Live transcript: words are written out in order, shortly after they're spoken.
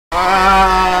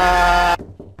Ah!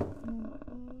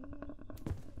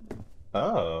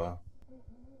 Oh.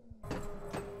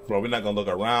 Bro, we're not gonna look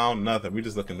around, nothing.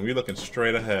 We're looking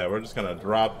straight ahead. We're just gonna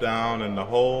drop down in the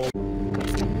hole.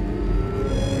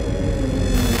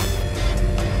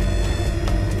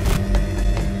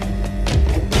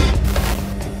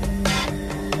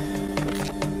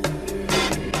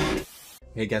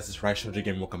 Hey guys, it's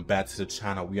RyshouJGaming. Welcome back to the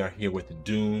channel. We are here with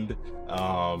Doomed,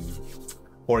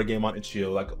 horror game on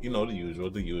itch.io, like, you know, the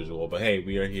usual. But hey,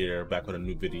 we are here back with a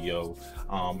new video.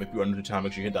 If you're new to the channel,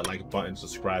 make sure you hit that like button,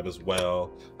 subscribe as well,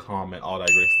 comment, all that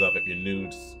great stuff. If you're new,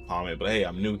 just comment. But hey,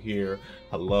 I'm new here.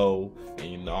 Hello,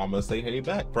 and you know I'm gonna say hey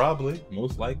back, probably,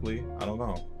 most likely. I don't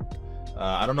know.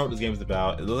 I don't know what this game is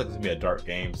about. It looks like it's gonna be a dark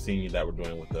game, seeing that we're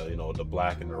doing with the, you know, the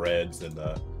black and the reds and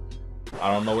the. I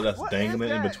don't know what that's dangling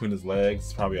in between his legs.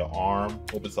 It's probably an arm.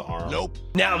 Hope it's an arm. Nope.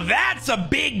 Now that's a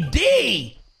big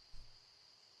D!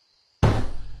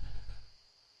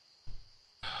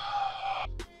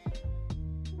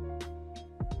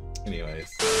 Anyways,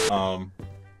 I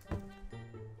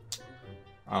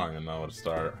don't even know where to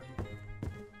start.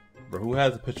 But who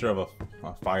has a picture of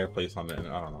a fireplace on the end?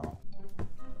 I don't know.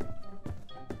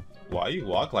 Why you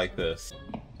walk like this?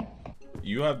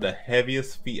 You have the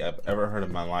heaviest feet I've ever heard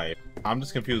in my life. I'm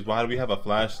just confused. Why do we have a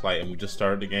flashlight and we just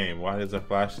started the game? Why is a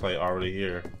flashlight already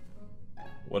here?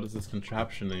 What is this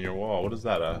contraption in your wall? What is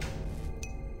that?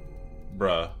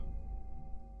 Bruh.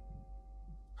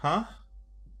 Huh?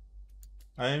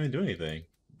 I didn't even do anything.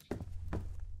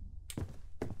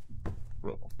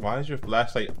 Why is your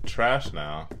flashlight trash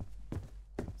now?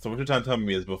 So what you're trying to tell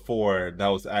me is before that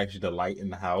was actually the light in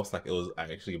the house, like it was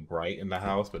actually bright in the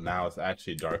house, but now it's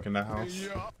actually dark in the house?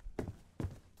 Yeah.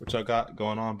 What y'all got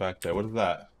going on back there? What is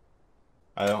that?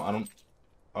 I don't.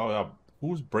 Oh yeah,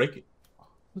 who's breaking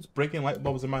light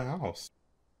bulbs in my house?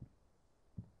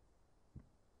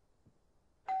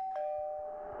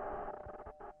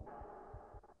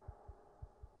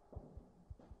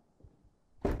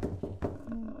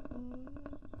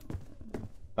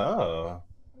 Oh.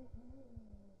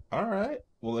 Alright.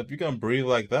 Well, if you're gonna breathe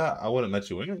like that, I wouldn't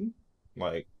let you in.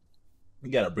 Like,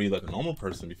 you gotta breathe like a normal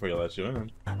person before you let you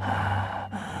in.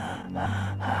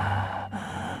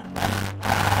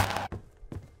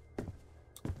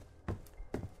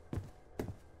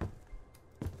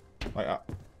 Like,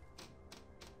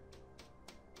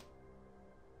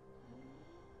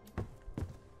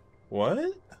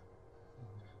 what?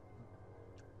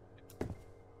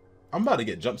 I'm about to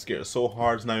get jump scared so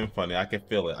hard, it's not even funny. I can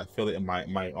feel it. I feel it in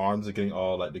my arms are getting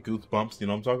all like the goosebumps, you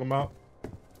know what I'm talking about?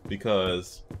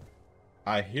 Because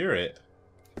I hear it.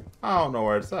 I don't know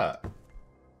where it's at.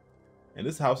 And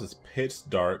this house is pitch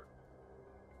dark.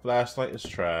 Flashlight is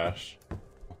trash.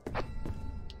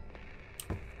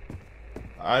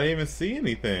 I didn't even see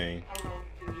anything. Hello,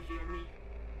 can you hear me?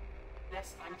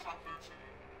 Yes, I'm talking to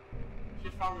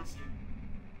you. He follows you.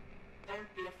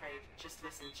 Don't be afraid, just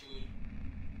listen to me.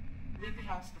 Leave the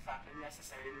house without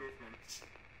unnecessary movements.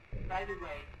 By the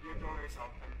way, your door is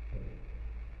open.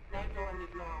 Now go and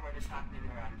ignore what is happening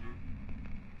around you.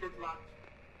 Good luck.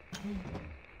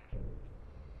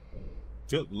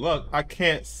 Good luck? I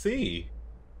can't see.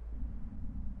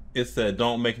 It said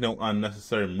don't make no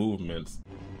unnecessary movements.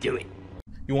 Do it.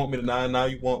 You want me to now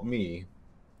you want me.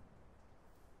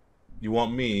 You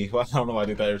want me. Well, I don't know why I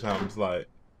did that every time. It's like,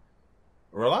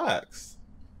 relax.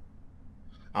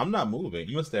 I'm not moving.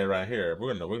 You must stay right here.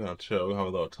 We're gonna chill. We're gonna have a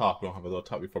little talk. We're gonna have a little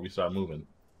talk before we start moving.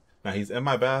 Now he's in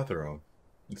my bathroom.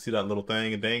 You see that little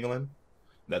thing dangling?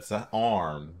 That's an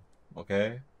arm.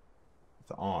 Okay?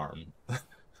 It's an arm.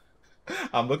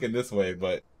 I'm looking this way,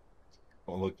 but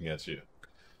I'm looking at you.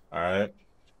 Alright?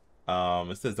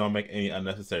 It says don't make any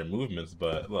unnecessary movements,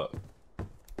 but look.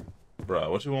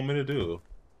 Bruh, what you want me to do?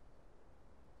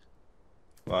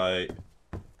 Like,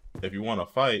 if you want to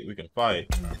fight, we can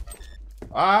fight.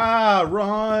 Ah,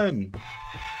 run!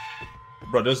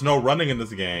 Bro, there's no running in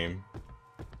this game.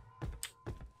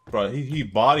 Bro, he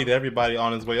bodied everybody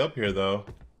on his way up here, though.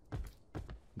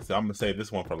 So I'm gonna save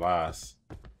this one for last.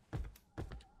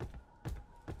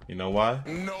 You know why?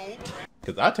 Nope.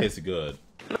 Because I taste good.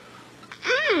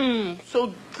 Mmm,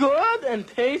 so good and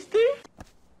tasty?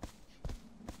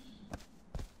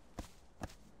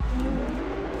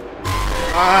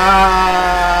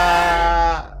 Ah!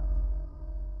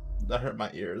 That hurt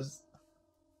my ears.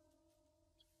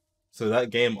 So that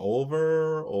game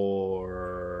over,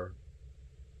 or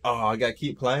oh, I gotta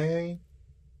keep playing?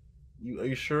 Are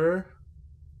you sure?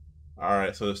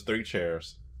 Alright, so there's 3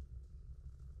 chairs.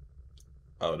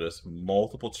 Oh, there's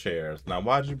multiple chairs. Now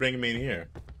why did you bring me in here?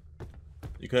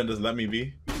 You couldn't just let me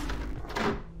be?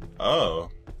 Oh.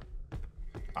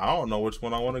 I don't know which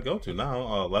one I want to go to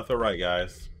now. Left or right,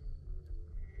 guys?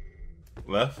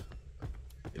 Left?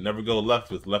 You never go left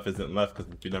because left isn't left,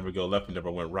 because if you never go left, you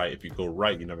never went right. If you go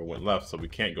right, you never went left. So we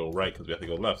can't go right because we have to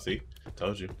go left. See?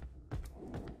 Told you.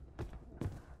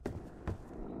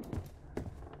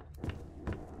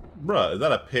 Bruh, is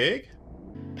that a pig?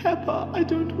 Peppa, I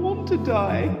don't want to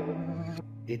die.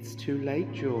 It's too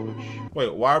late, George.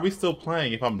 Wait, why are we still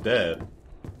playing if I'm dead?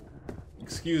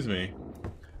 Excuse me.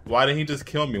 Why didn't he just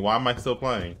kill me? Why am I still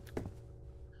playing?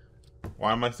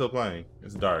 Why am I still playing?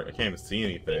 It's dark. I can't even see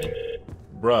anything.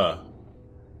 Bruh.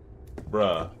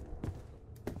 Bruh.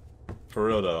 For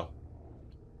real though.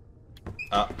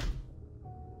 But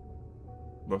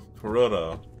for real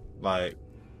though. Like,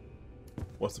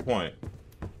 what's the point?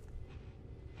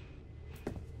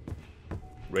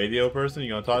 Radio person, you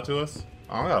gonna talk to us?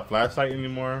 I don't got a flashlight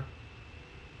anymore.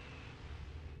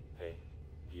 Hey,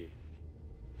 you.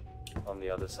 On the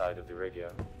other side of the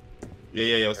radio.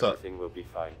 Yeah, what's up? Everything will be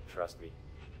fine, trust me.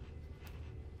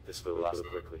 This will last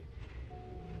quickly.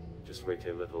 Just wait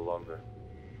a little longer.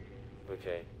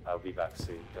 Okay, I'll be back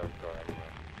soon, don't go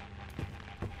anywhere.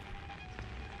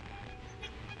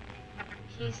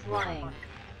 He's lying.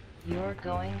 You're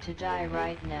going to die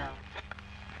right now.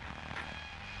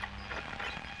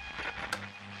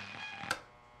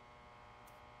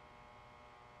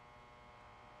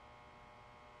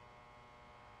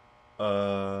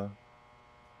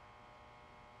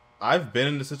 I've been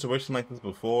in a situation like this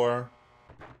before.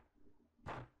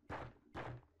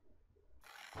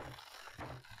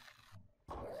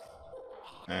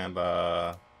 And,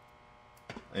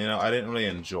 you know, I didn't really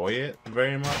enjoy it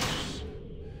very much.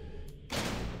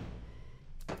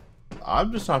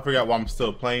 I'm just trying to figure out why I'm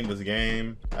still playing this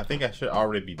game. I think I should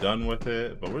already be done with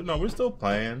it, but we're still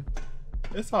playing.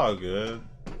 It's all good.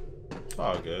 It's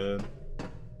all good.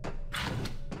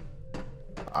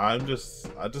 I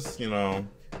just, you know,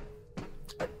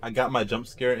 I got my jump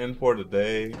scare in for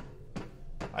today.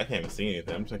 I can't even see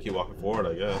anything. I'm just gonna keep walking forward,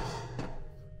 I guess.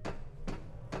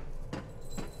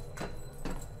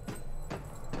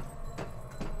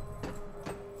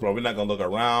 Bro, we're not gonna look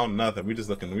around, nothing. We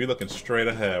looking straight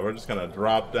ahead. We're just gonna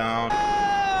drop down.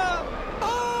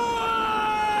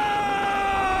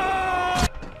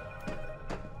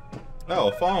 Oh,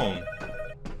 a phone.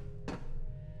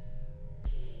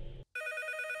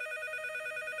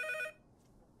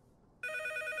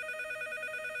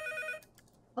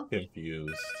 I'm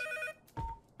confused.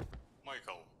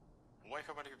 Michael, why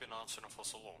haven't you been answering for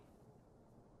so long?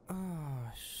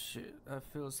 Ah, shit. I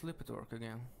fell asleep at work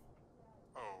again.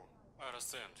 Oh, I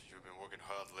understand. You've been working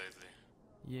hard lately.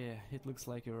 Yeah, it looks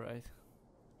like you're right.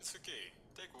 It's okay.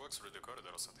 Take a walk through the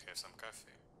corridors and have some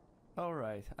coffee.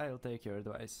 Alright, I'll take your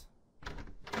advice.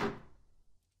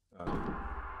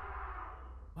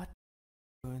 What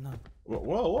going on?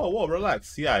 Whoa,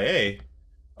 relax. CIA.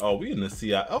 Oh, we in the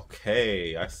CIA.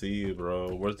 Okay, I see you,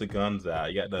 bro. Where's the guns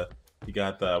at? You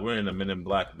got the, we're in the Men in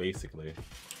Black, basically.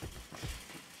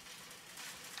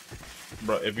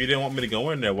 Bro, if you didn't want me to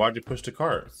go in there, why'd you push the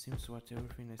cart? It seems what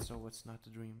everything I saw was not a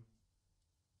dream.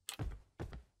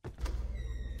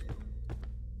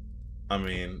 I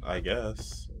mean, I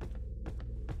guess.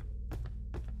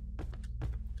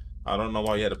 I don't know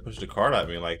why you had to push the cart at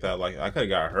me like that. Like, I could've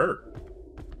got hurt.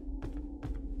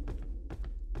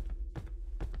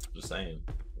 Just saying.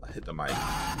 I hit the mic.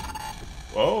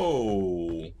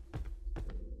 Whoa.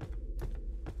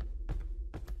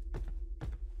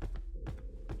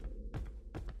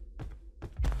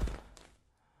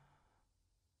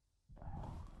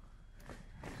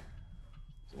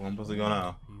 So where am I supposed to go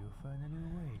now? You finally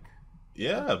awake.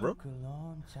 Yeah, bro. Took a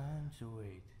long time to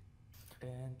wait.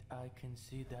 And I can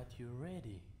see that you're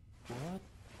ready. What?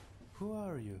 Who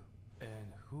are you?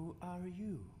 And who are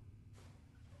you?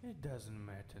 It doesn't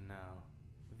matter now.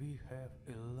 We have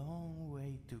a long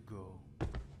way to go.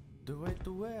 The way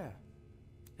to where?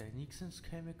 The Nixon's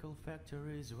chemical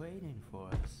factory is waiting for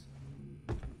us.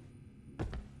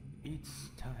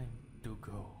 It's time to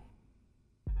go.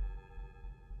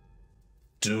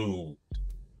 Dude.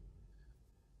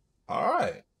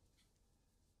 Alright.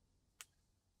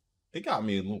 It got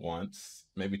me once,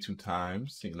 maybe 2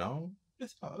 times, you know?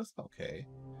 It's okay.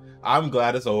 I'm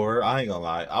glad it's over. I ain't gonna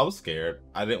lie. I was scared.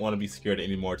 I didn't want to be scared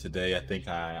anymore today. I think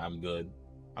I'm good.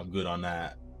 I'm good on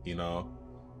that, you know?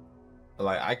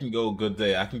 Like, I can go a good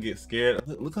day. I can get scared.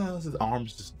 Look how his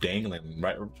arms just dangling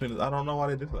right between his... I don't know why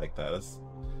they did it like that. That's...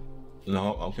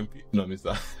 No, I'm confused. No, let me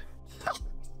stop.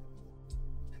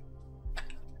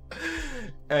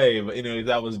 Hey, but anyways,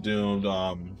 that was Doomed.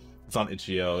 It's on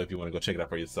itch.io if you want to go check it out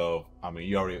for yourself. I mean,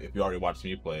 if you already watched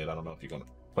me play it, I don't know if you're gonna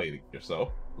play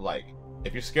yourself. Like,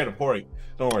 if you're scared of horror,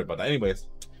 don't worry about that. Anyways,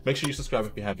 make sure you subscribe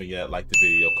if you haven't yet, like the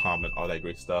video, comment, all that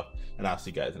great stuff, and I'll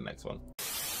see you guys in the next one.